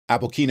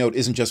Apple Keynote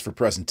isn't just for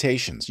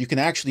presentations. You can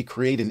actually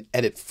create and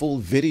edit full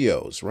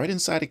videos right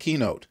inside a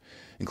Keynote,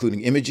 including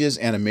images,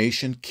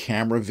 animation,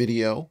 camera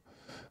video,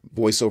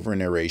 voiceover and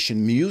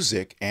narration,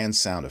 music, and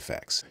sound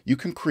effects. You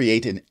can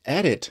create and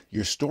edit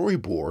your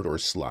storyboard or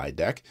slide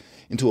deck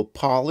into a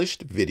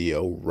polished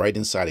video right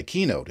inside a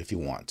Keynote if you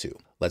want to.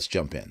 Let's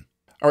jump in.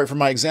 All right, for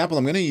my example,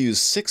 I'm going to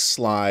use 6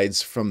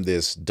 slides from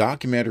this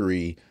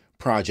documentary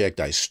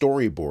project I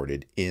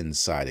storyboarded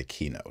inside a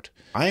Keynote.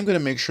 I am going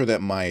to make sure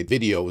that my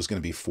video is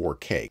going to be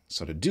 4K.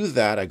 So to do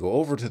that, I go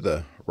over to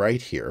the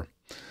right here,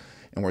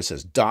 and where it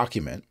says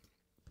Document,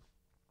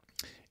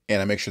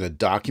 and I make sure the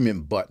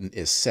Document button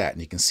is set.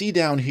 And you can see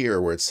down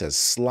here where it says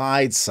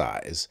Slide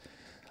Size,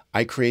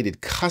 I created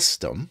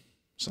Custom.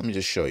 So let me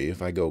just show you.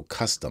 If I go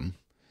Custom,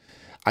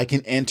 I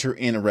can enter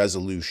in a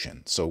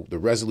resolution. So the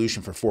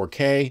resolution for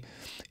 4K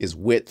is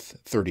width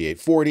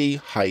 3840,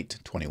 height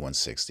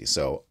 2160.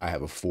 So I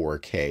have a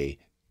 4K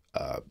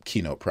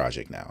Keynote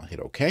project now. Hit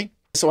OK.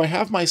 So I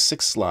have my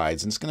 6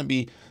 slides, and it's going to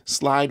be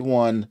slide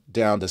 1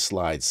 down to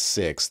slide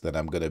 6 that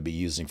I'm going to be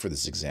using for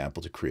this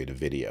example to create a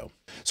video.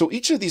 So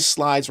each of these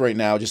slides right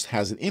now just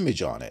has an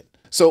image on it.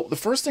 So the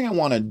first thing I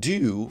want to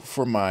do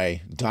for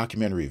my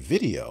documentary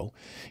video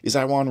is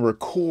I want to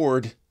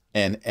record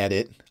and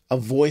edit a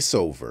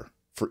voiceover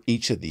for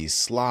each of these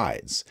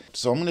slides.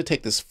 So I'm going to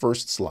take this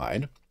first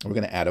slide, and we're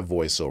going to add a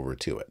voiceover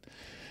to it.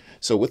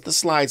 So with the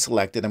slide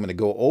selected, I'm going to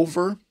go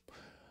over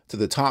to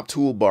the top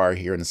toolbar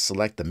here and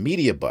select the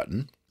media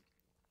button.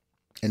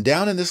 And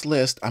down in this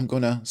list, I'm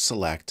going to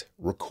select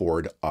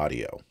record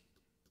audio.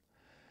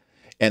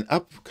 And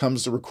up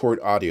comes the record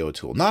audio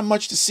tool. Not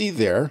much to see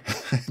there,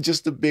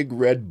 just a big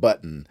red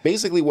button.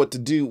 Basically what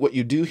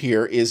you do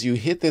here is you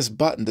hit this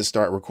button to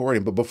start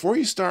recording. But before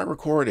you start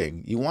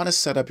recording, you want to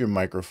set up your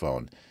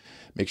microphone.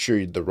 Make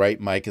sure the right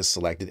mic is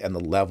selected and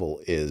the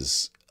level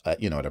is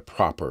at a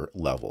proper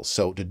level.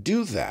 So to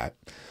do that,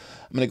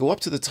 I'm going to go up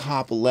to the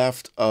top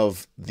left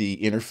of the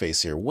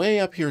interface here, way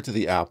up here to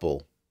the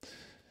Apple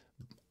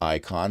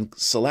icon,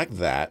 select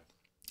that,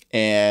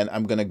 and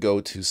I'm going to go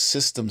to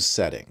System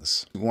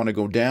Settings. We want to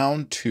go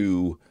down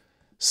to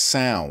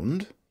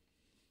Sound,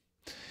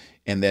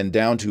 and then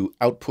down to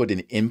Output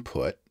and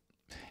Input,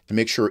 and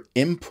make sure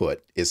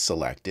Input is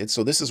selected.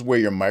 So this is where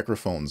your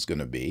microphone is going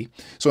to be.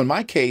 So in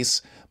my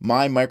case,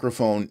 my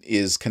microphone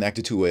is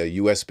connected to a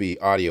USB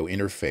audio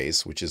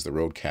interface, which is the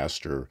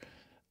Rodecaster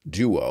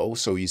Duo.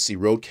 So you see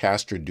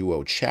Rodecaster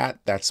Duo Chat,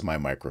 that's my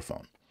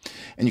microphone.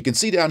 And you can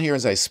see down here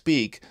as I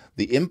speak,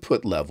 the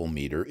input level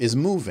meter is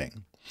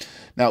moving.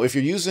 Now, if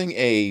you're using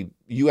a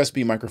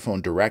USB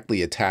microphone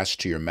directly attached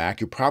to your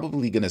Mac, you're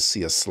probably going to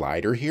see a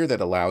slider here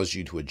that allows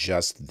you to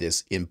adjust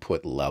this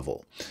input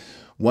level.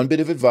 One bit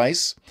of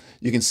advice,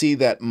 you can see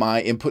that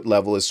my input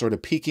level is sort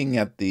of peaking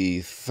at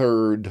the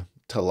third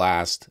to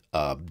last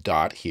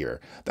dot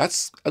here.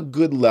 That's a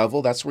good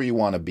level. That's where you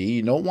want to be.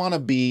 You don't want to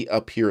be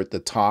up here at the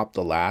top,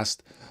 the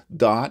last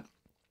dot,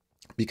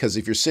 because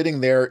if you're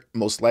sitting there,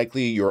 most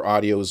likely your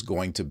audio is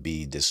going to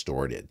be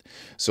distorted.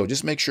 So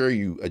just make sure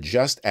you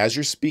adjust as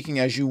you're speaking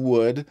as you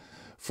would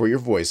for your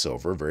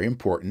voiceover, very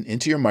important,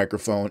 into your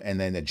microphone, and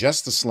then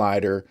adjust the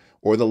slider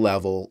or the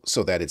level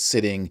so that it's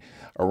sitting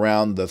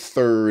around the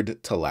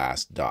third to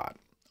last dot.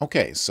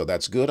 Okay, so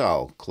that's good.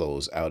 I'll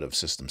close out of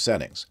System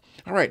Settings.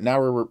 All right, now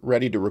we're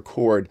ready to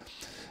record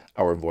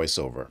our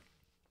voiceover.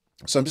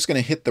 So I'm just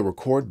going to hit the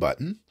record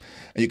button,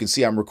 and you can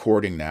see I'm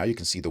recording now. You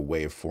can see the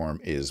waveform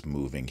is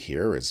moving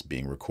here. It's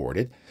being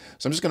recorded.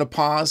 So I'm just going to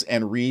pause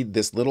and read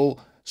this little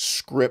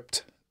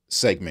script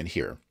segment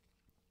here.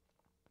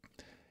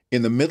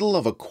 In the middle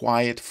of a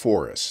quiet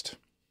forest.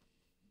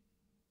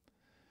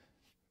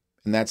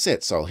 And that's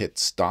it. So I'll hit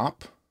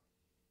stop.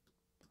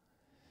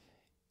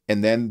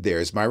 And then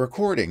there's my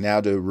recording.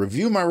 Now to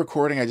review my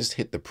recording, I just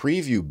hit the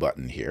preview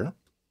button here.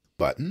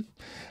 And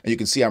you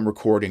can see I'm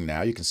recording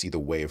now. You can see the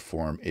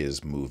waveform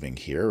is moving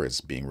here. It's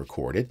being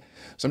recorded.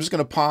 So I'm just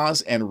going to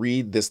pause and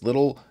read this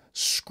little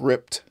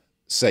script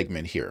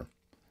segment here.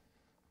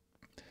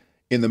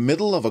 In the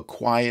middle of a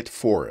quiet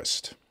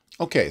forest.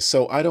 Okay,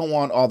 so I don't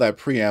want all that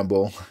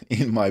preamble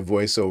in my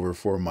voiceover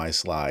for my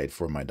slide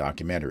for my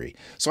documentary.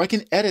 So I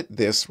can edit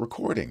this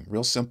recording,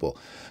 real simple.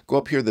 Go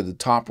up here to the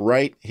top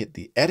right, hit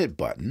the edit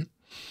button.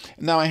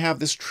 And now I have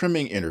this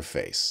trimming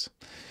interface.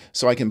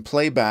 So I can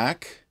play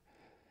back.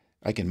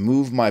 I can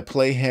move my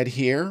playhead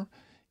here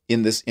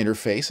in this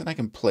interface, and I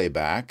can play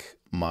back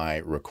my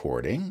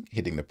recording,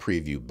 hitting the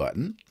preview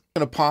button.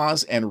 I'm going to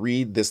pause and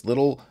read this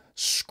little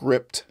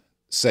script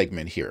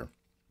segment here.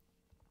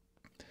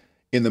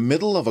 In the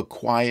middle of a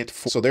quiet,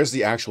 so there's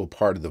the actual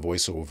part of the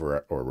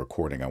voiceover or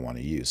recording I want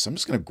to use. So I'm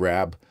just going to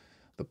grab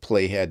the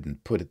playhead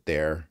and put it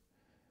there.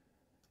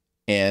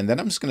 And then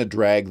I'm just going to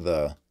drag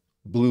the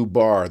blue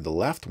bar, the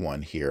left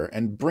one here,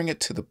 and bring it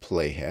to the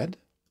playhead.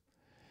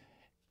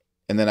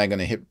 And then I'm going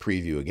to hit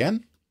preview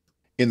again.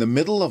 In the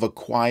middle of a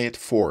quiet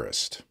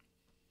forest.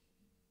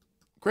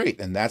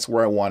 Great, and that's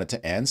where I want it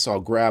to end. So I'll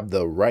grab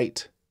the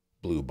right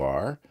blue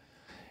bar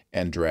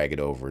and drag it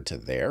over to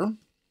there.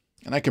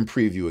 And I can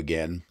preview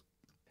again.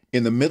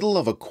 In the middle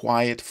of a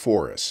quiet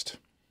forest.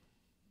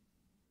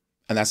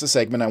 And that's the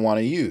segment I want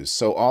to use.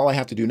 So all I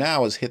have to do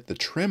now is hit the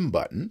trim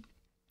button,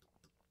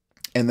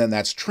 and then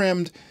that's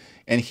trimmed.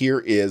 And here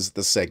is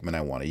the segment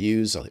I want to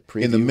use. I'll hit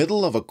preview. In the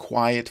middle of a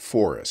quiet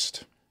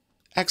forest.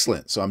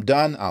 Excellent. So I'm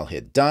done. I'll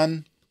hit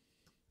done.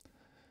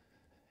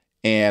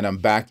 And I'm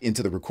back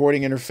into the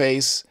recording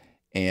interface,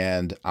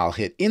 and I'll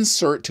hit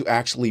insert to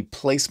actually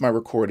place my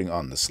recording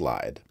on the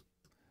slide.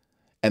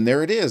 And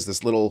there it is,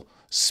 this little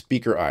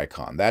speaker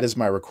icon. That is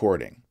my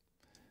recording.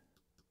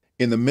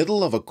 In the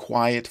middle of a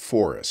quiet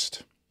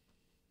forest.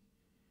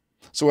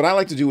 So what I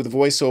like to do with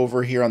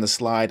VoiceOver here on the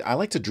slide, I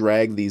like to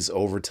drag these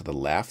over to the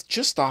left,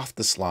 just off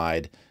the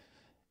slide,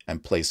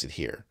 and place it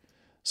here.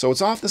 So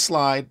it's off the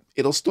slide,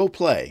 it'll still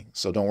play,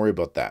 so don't worry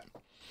about that.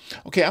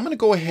 Okay, I'm going to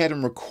go ahead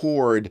and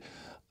record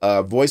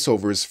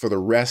voiceovers for the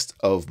rest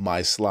of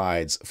my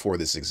slides for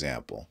this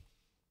example.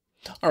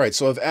 All right,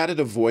 so I've added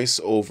a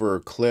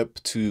voiceover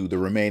clip to the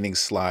remaining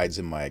slides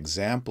in my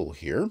example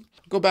here.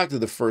 Go back to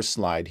the first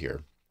slide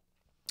here,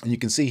 and you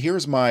can see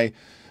here's my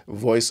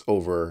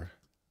voiceover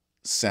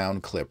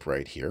sound clip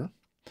right here.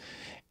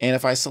 And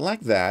if I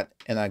select that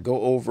and I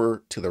go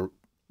over to the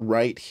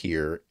right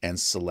here and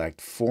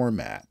select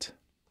format,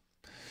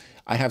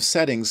 I have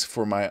settings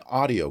for my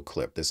audio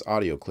clip, this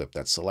audio clip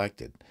that's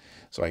selected.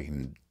 So I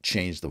can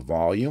change the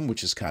volume,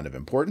 which is kind of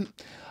important.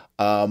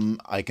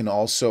 I can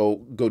also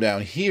go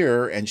down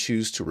here and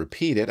choose to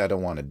repeat it. I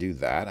don't want to do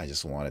that. I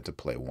just want it to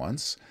play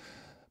once.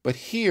 But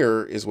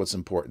here is what's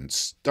important.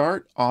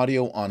 Start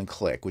audio on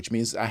click, which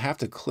means I have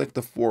to click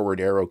the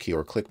forward arrow key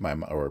or click my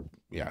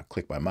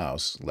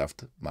mouse,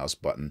 left mouse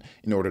button,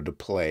 in order to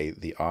play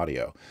the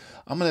audio.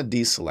 I'm going to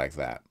deselect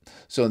that.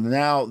 So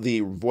now the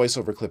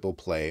voiceover clip will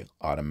play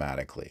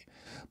automatically.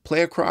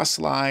 Play across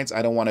slides,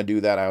 I don't want to do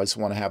that. I just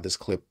want to have this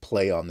clip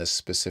play on this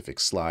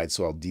specific slide,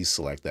 so I'll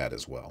deselect that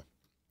as well.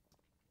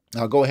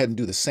 I'll go ahead and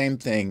do the same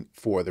thing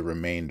for the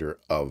remainder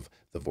of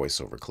the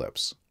voiceover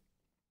clips.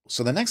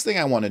 So the next thing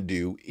I want to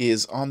do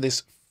is on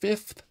this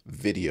fifth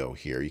video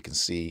here, you can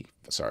see,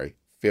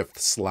 fifth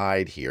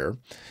slide here,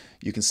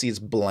 you can see it's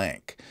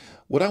blank.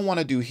 What I want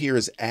to do here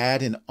is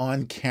add an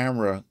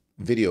on-camera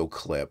video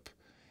clip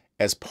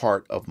as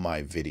part of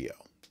my video.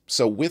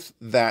 So with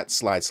that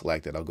slide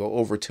selected, I'll go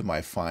over to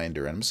my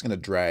Finder, and I'm just going to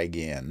drag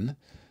in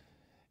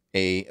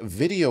a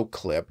video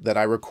clip that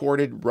I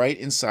recorded right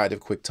inside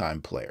of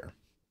QuickTime Player.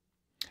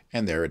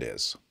 And there it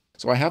is.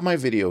 So I have my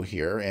video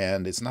here,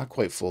 and it's not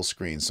quite full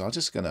screen, so I'm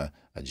just going to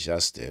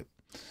adjust it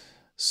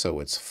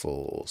so it's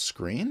full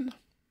screen.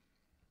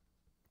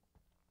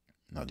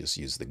 I'll just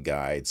use the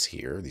guides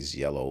here, these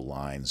yellow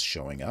lines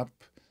showing up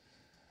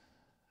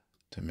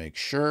to make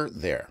sure.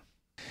 There.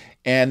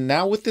 And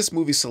now with this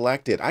movie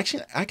selected, I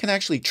can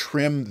actually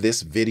trim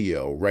this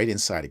video right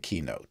inside of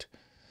Keynote.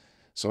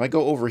 So I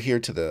go over here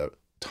to the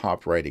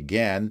top right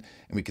again,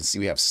 and we can see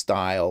we have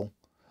Style.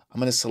 I'm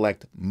going to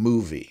select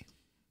Movie.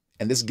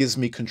 And this gives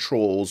me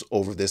controls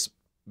over this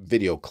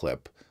video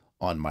clip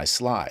on my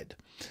slide.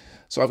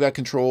 So I've got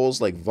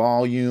controls like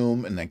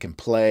volume, and I can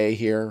play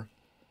here.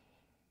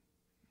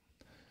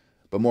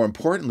 But more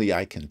importantly,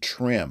 I can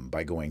trim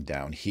by going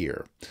down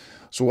here.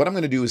 So what I'm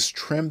going to do is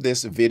trim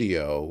this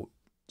video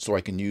so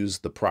I can use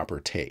the proper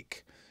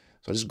take.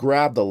 So I just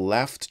grab the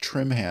left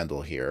trim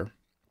handle here.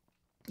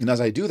 And as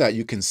I do that,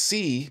 you can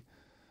see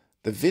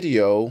the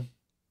video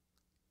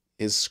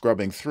is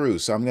scrubbing through.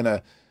 So I'm going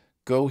to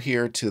go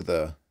here to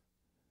the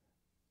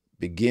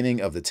beginning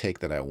of the take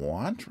that I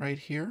want right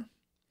here.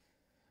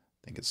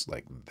 I think it's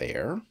like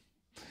there.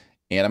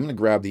 And I'm going to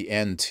grab the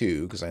end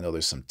too, because I know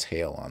there's some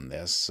tail on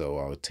this. So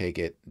I'll take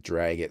it,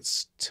 drag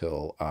it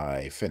till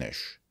I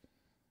finish.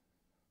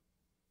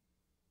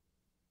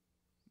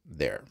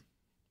 There.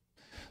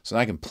 So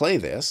now I can play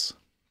this.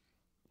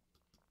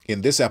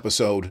 In this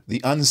episode,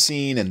 the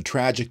unseen and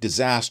tragic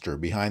disaster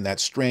behind that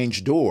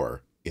strange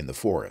door in the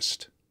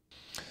forest.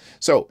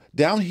 So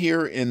down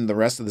here in the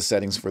rest of the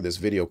settings for this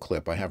video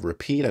clip, I have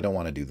repeat. I don't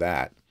want to do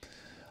that.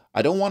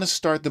 I don't want to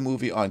start the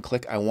movie on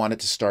click. I want it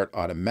to start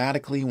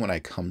automatically when I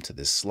come to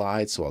this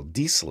slide. So I'll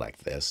deselect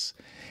this.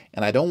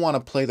 And I don't want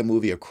to play the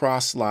movie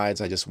across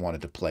slides. I just want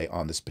it to play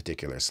on this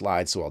particular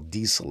slide. So I'll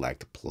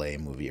deselect play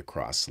movie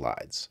across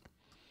slides.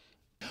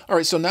 All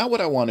right, so now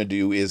what I want to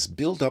do is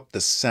build up the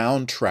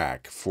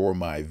soundtrack for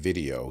my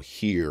video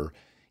here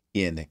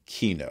in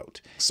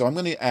Keynote. So I'm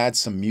going to add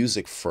some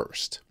music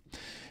first.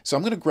 So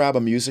I'm going to grab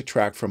a music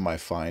track from my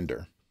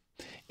Finder.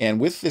 And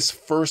with this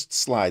first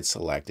slide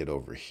selected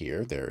over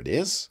here, there it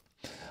is,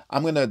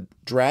 I'm going to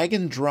drag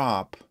and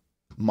drop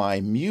my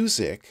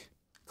music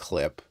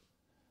clip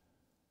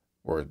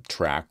or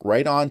track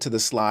right onto the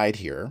slide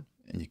here.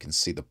 And you can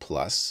see the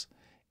plus.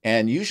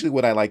 And usually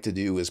what I like to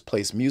do is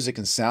place music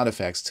and sound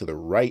effects to the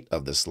right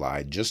of the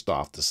slide, just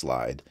off the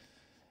slide.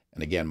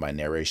 And again, my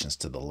narration's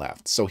to the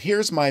left. So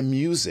here's my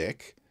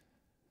music.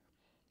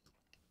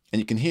 And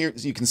you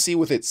can see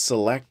with it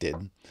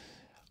selected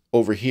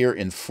over here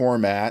in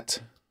Format,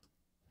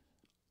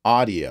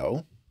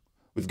 Audio,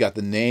 we've got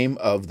the name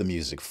of the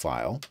music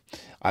file.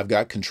 I've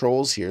got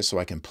controls here so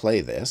I can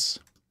play this.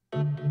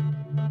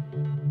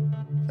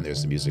 And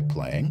there's the music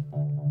playing.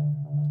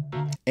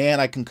 And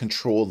I can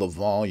control the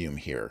volume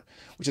here,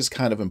 which is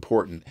kind of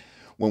important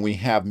when we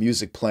have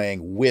music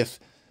playing with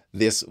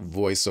this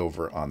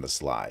voiceover on the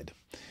slide.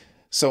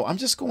 So I'm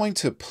just going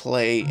to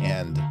play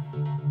and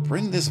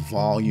bring this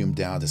volume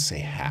down to say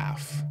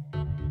half,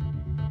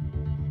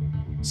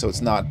 so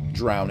it's not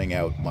drowning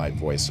out my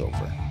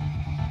voiceover.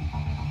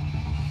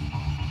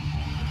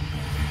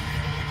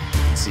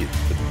 See,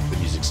 the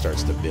music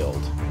starts to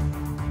build.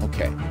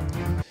 Okay.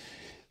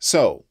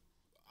 So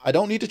I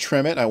don't need to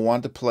trim it. I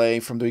want to play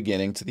from the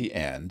beginning to the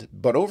end.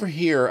 But over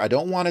here, I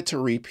don't want it to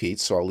repeat,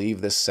 so I'll leave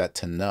this set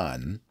to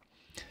none.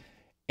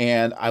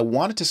 And I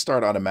want it to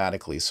start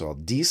automatically, so I'll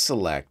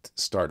deselect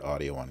Start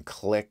Audio on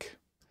Click.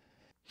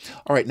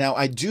 All right, now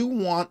I do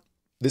want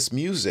this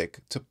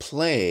music to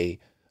play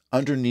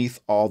underneath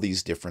all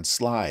these different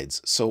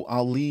slides. So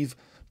I'll leave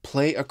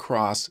Play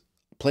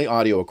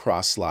Audio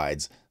Across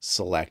Slides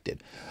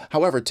selected.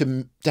 However,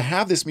 to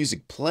have this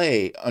music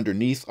play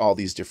underneath all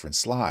these different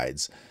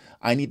slides,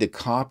 I need to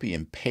copy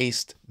and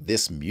paste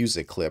this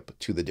music clip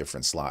to the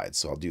different slides.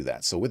 So I'll do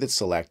that. So with it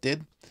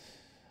selected,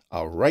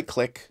 I'll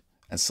right-click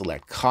and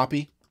select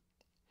Copy.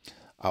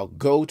 I'll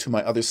go to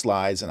my other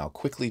slides and I'll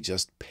quickly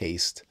just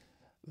paste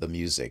the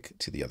music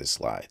to the other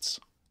slides.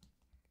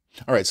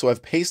 All right, so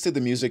I've pasted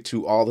the music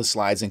to all the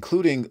slides,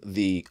 including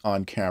the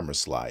on-camera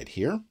slide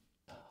here.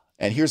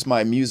 And here's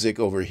my music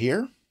over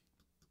here.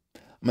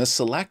 I'm going to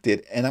select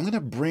it and I'm going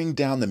to bring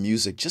down the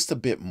music just a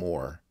bit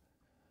more,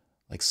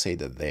 like say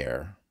to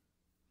there.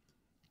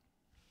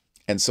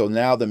 And so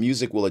now the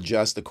music will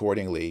adjust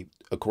accordingly,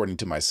 according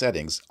to my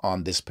settings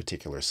on this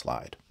particular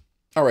slide.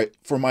 All right,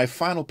 for my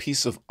final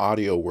piece of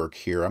audio work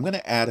here, I'm going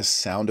to add a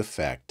sound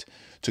effect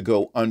to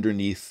go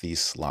underneath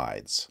these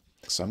slides.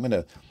 So I'm going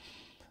to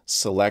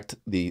select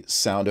the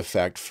sound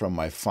effect from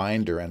my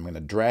Finder and I'm going to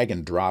drag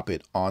and drop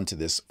it onto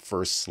this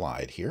first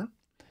slide here.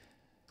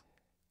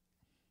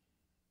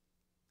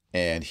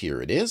 And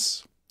here it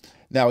is.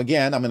 Now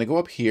again, I'm going to go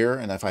up here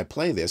and if I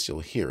play this,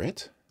 you'll hear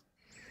it.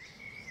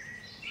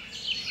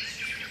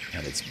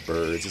 And it's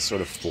birds, it's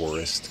sort of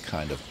forest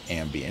kind of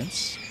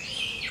ambience.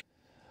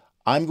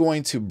 I'm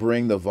going to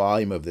bring the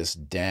volume of this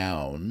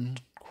down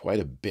quite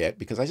a bit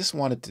because I just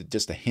want it to,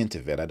 just a hint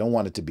of it. I don't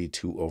want it to be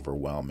too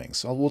overwhelming.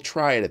 So we'll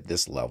try it at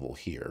this level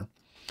here.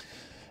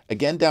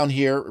 Again, down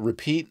here,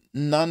 repeat,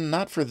 none,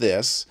 not for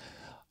this.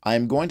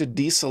 I'm going to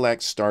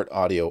deselect Start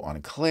Audio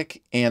on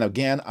Click. And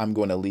again, I'm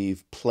going to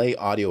leave Play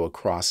Audio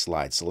Across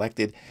Slide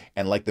selected.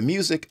 And like the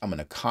music, I'm going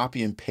to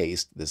copy and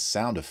paste this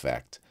sound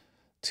effect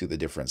to the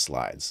different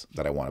slides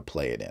that I want to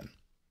play it in.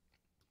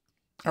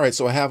 All right,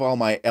 so I have all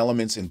my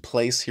elements in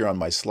place here on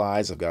my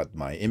slides. I've got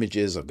my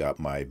images, I've got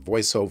my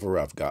voiceover,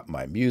 I've got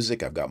my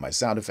music, I've got my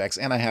sound effects,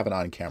 and I have an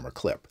on-camera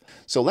clip.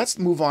 So let's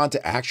move on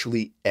to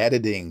actually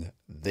editing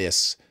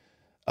this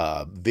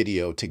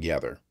video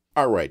together.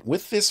 All right,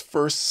 with this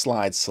first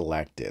slide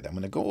selected, I'm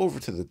going to go over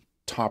to the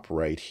top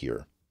right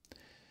here,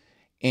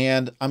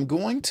 and I'm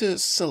going to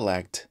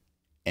select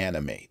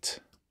Animate.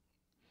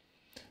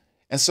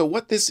 And so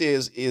what this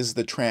is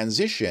the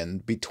transition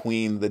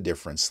between the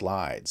different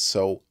slides.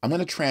 So I'm going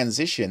to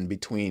transition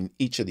between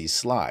each of these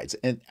slides,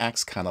 and it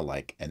acts kind of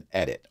like an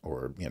edit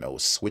or,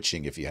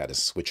 switching if you had a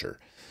switcher.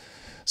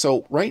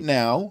 So right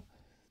now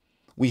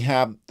we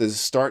have the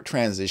start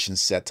transition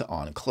set to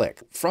on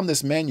click. From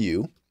this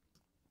menu,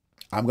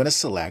 I'm going to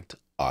select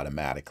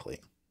automatically.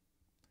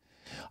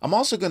 I'm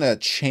also going to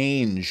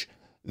change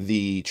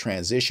the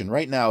transition.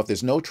 Right now, if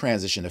there's no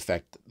transition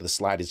effect, the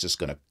slide is just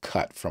going to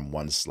cut from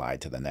one slide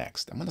to the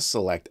next. I'm going to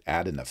select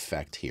Add an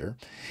Effect here,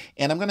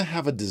 and I'm going to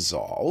have a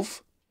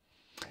dissolve,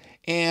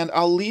 and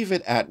I'll leave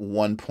it at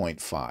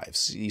 1.5.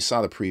 So you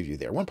saw the preview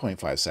there.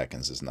 1.5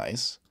 seconds is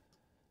nice.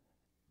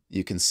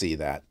 You can see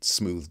that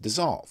smooth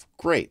dissolve.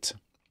 Great.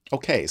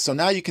 Okay, so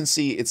now you can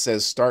see it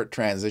says Start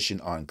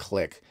Transition on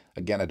Click.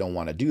 Again, I don't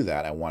want to do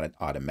that. I want it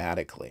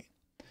automatically.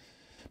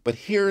 But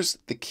here's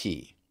the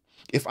key.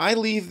 If I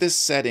leave this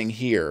setting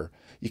here,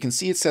 you can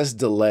see it says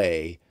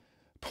delay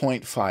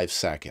 0.5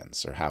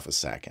 seconds or half a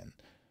second.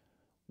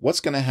 What's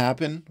going to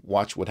happen?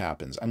 Watch what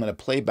happens. I'm going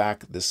to play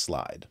back this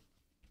slide.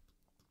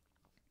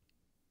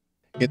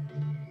 And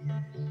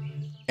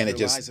it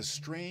just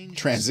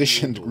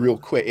transitioned real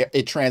quick.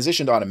 It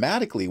transitioned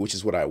automatically, which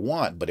is what I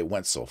want, but it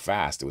went so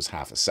fast. It was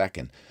half a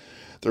second.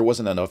 There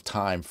wasn't enough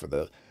time for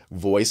the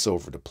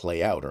voiceover to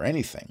play out or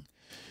anything.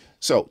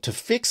 So to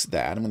fix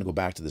that, I'm going to go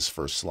back to this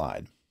first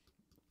slide.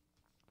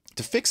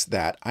 To fix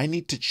that, I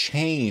need to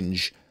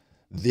change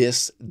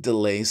this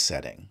delay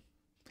setting.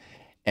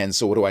 And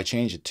so what do I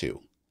change it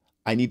to?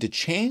 I need to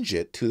change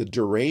it to the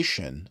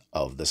duration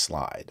of the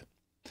slide.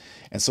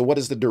 And so what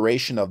is the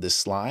duration of this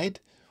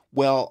slide?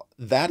 Well,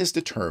 that is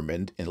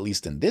determined, at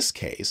least in this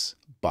case,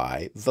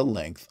 by the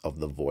length of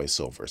the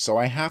voiceover. So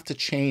I have to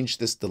change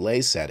this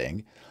delay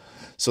setting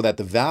so that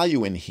the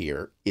value in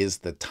here is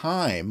the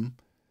time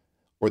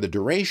or the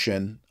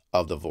duration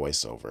of the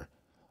voiceover.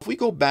 If we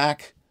go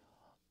back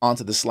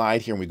onto the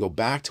slide here and we go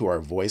back to our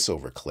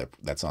voiceover clip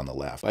that's on the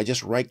left, by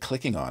just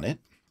right-clicking on it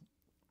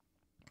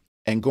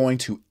and going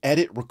to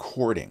Edit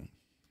Recording.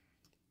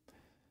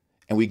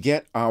 and we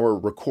get our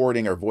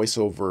recording, our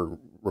voiceover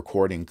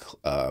recording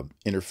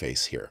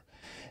interface here.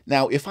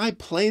 Now, if I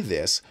play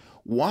this,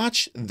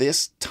 watch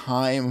this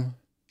time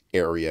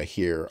area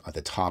here at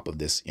the top of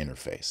this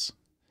interface.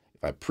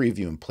 If I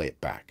preview and play it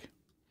back.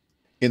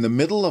 In the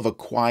middle of a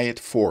quiet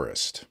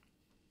forest.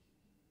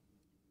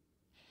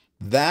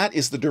 That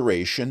is the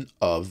duration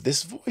of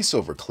this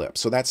voiceover clip.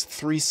 So that's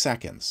 3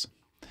 seconds.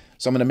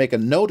 So I'm going to make a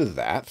note of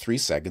that, 3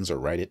 seconds, or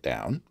write it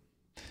down.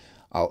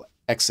 I'll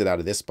exit out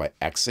of this by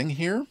Xing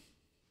here.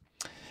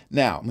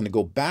 Now I'm going to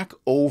go back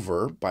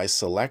over by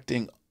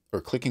selecting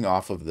or clicking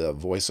off of the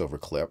voiceover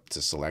clip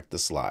to select the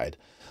slide.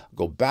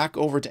 Go back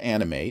over to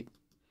animate.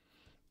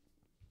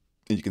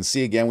 And you can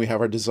see again we have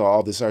our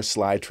dissolve. This is our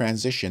slide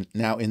transition.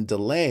 Now in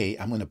delay,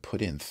 I'm going to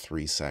put in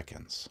 3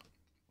 seconds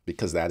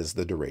because that is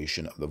the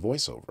duration of the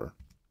voiceover.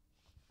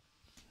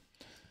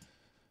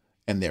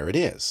 And there it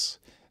is.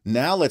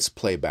 Now let's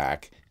play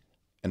back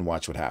and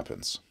watch what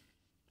happens.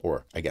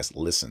 Or I guess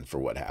listen for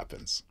what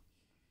happens.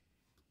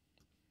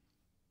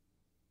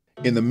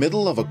 In the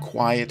middle of a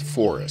quiet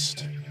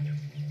forest,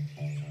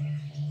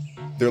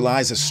 there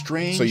lies a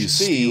strange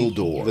steel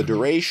door. The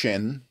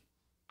duration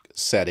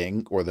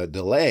setting or the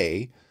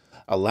delay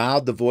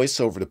allowed the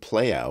voiceover to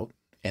play out,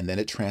 and then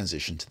it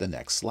transitioned to the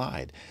next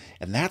slide.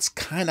 And that's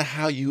kind of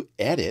how you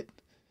edit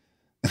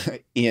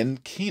in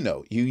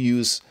Keynote. You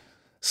use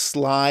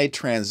slide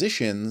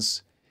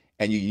transitions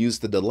and you use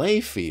the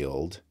delay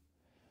field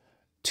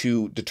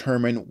to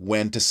determine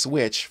when to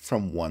switch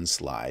from one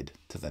slide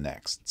to the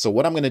next. So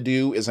what I'm going to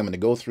do is I'm going to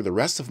go through the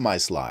rest of my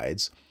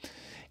slides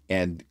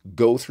and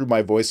go through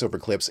my voiceover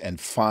clips and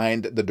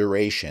find the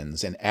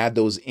durations and add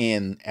those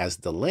in as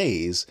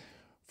delays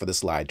for the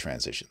slide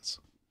transitions.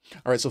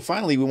 All right, so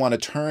finally we want to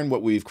turn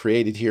what we've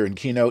created here in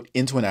Keynote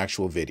into an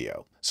actual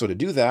video. So to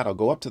do that, I'll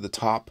go up to the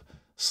top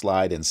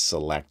slide and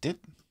select it.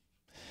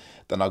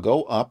 Then I'll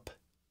go up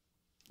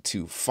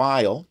to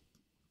File,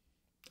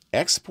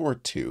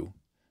 Export to,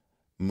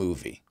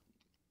 Movie.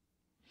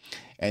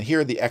 And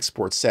here are the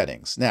export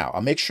settings. Now,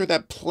 I'll make sure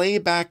that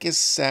playback is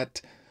set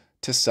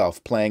to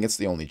self-playing. It's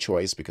the only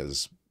choice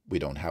because we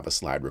don't have a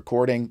slide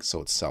recording,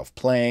 so it's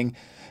self-playing.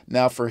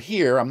 Now for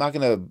here, I'm not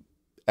going to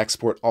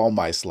export all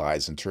my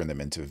slides and turn them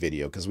into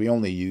video because we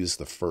only use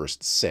the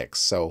first 6.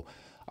 So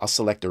I'll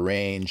select a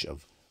range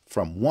of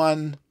from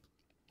 1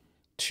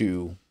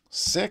 to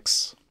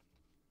 6.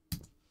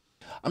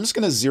 I'm just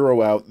going to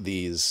zero out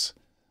these,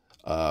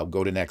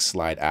 go to next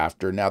slide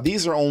after. Now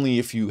these are only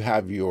if you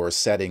have your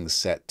settings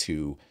set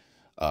to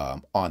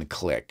on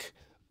click,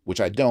 which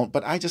I don't,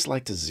 but I just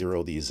like to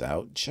zero these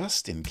out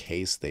just in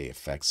case they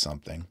affect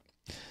something.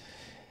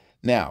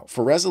 Now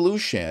for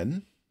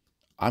resolution,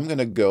 I'm going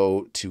to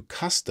go to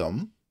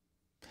custom,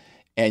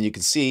 and you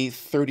can see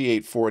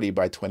 3840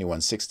 by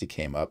 2160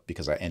 came up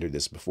because I entered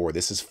this before.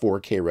 This is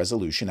 4K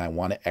resolution. I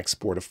want to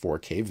export a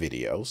 4K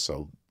video,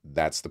 so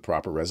that's the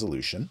proper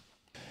resolution.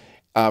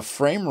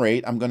 Frame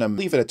rate, I'm going to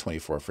leave it at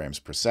 24 frames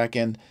per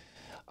second.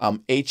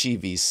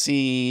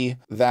 HEVC,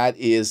 that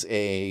is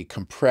a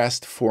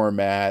compressed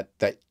format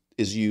that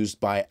is used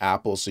by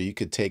Apple, so you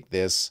could take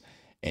this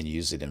and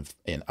use it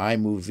in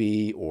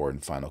iMovie or in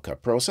Final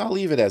Cut Pro, so I'll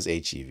leave it as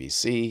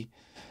HEVC.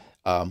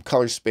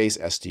 Color space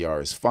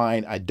SDR is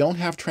fine. I don't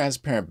have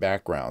transparent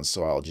backgrounds,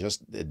 so I'll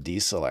just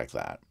deselect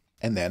that.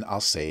 And then I'll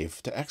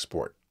save to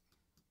export.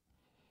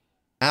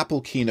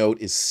 Apple Keynote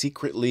is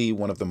secretly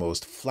one of the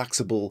most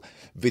flexible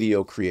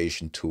video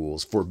creation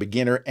tools for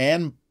beginner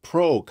and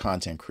pro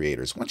content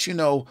creators, once you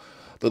know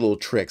the little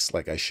tricks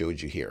like I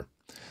showed you here.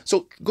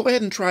 So go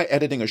ahead and try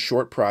editing a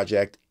short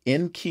project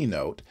in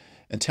Keynote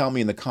and tell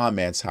me in the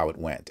comments how it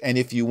went. And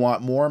if you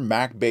want more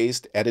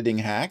Mac-based editing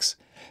hacks,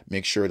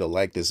 make sure to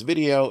like this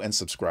video and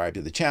subscribe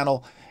to the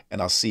channel,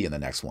 and I'll see you in the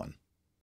next one.